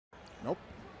Nope.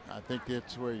 I think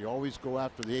it's where you always go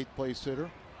after the 8th place hitter.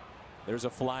 There's a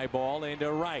fly ball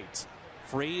into right.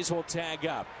 Freese will tag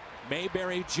up.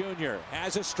 Mayberry Jr.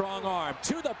 has a strong arm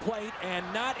to the plate and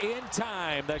not in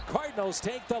time. The Cardinals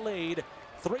take the lead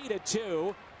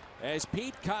 3-2 as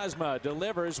Pete Kozma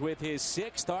delivers with his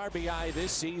 6th RBI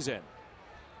this season.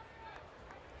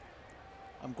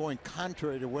 I'm going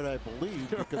contrary to what I believe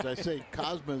because I say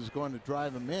Kozma is going to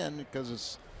drive him in because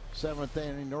it's 7th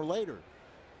inning or later.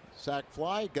 Sac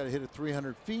fly, got to hit it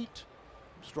 300 feet.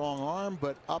 Strong arm,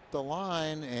 but up the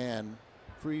line, and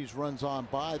Freese runs on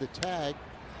by the tag.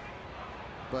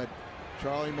 But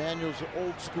Charlie Manuel's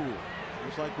old school.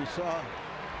 Just like we saw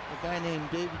a guy named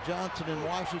David Johnson in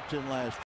Washington last year.